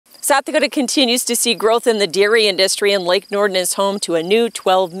South Dakota continues to see growth in the dairy industry, and Lake Norden is home to a new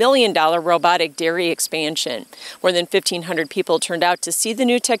 $12 million robotic dairy expansion. More than 1,500 people turned out to see the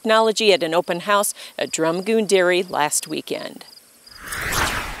new technology at an open house at Drumgoon Dairy last weekend.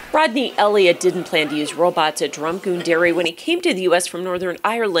 Rodney Elliott didn't plan to use robots at Drumgoon Dairy when he came to the U.S. from Northern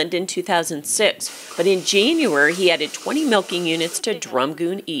Ireland in 2006. But in January, he added 20 milking units to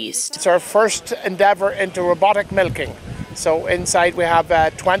Drumgoon East. It's our first endeavor into robotic milking. So inside we have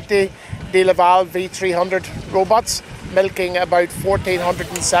 20 DeLaval V300 robots milking about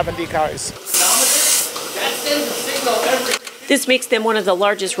 1,470 cows. This makes them one of the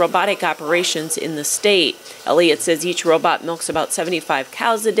largest robotic operations in the state. Elliott says each robot milks about 75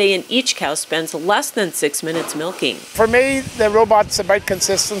 cows a day, and each cow spends less than 6 minutes milking. For me, the robot's about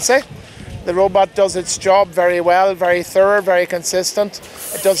consistency. The robot does its job very well, very thorough, very consistent.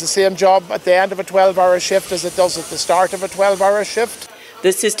 It does the same job at the end of a 12-hour shift as it does at the start of a 12-hour shift.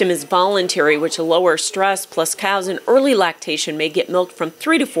 The system is voluntary, which lowers stress, plus cows in early lactation may get milked from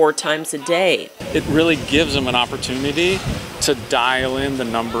 3 to 4 times a day. It really gives them an opportunity to dial in the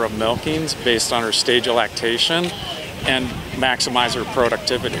number of milkings based on her stage of lactation and maximize her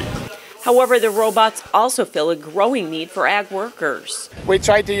productivity. However, the robots also fill a growing need for ag workers. We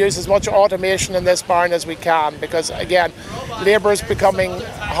try to use as much automation in this barn as we can because, again, labour is becoming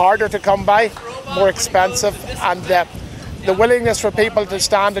harder to come by, more expensive, and the willingness for people to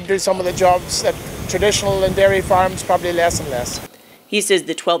stand and do some of the jobs that traditional in dairy farms probably less and less. He says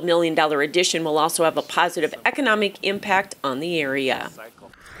the $12 million addition will also have a positive economic impact on the area.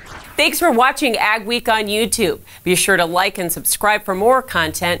 Thanks for watching Ag Week on YouTube. Be sure to like and subscribe for more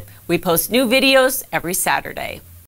content. We post new videos every Saturday.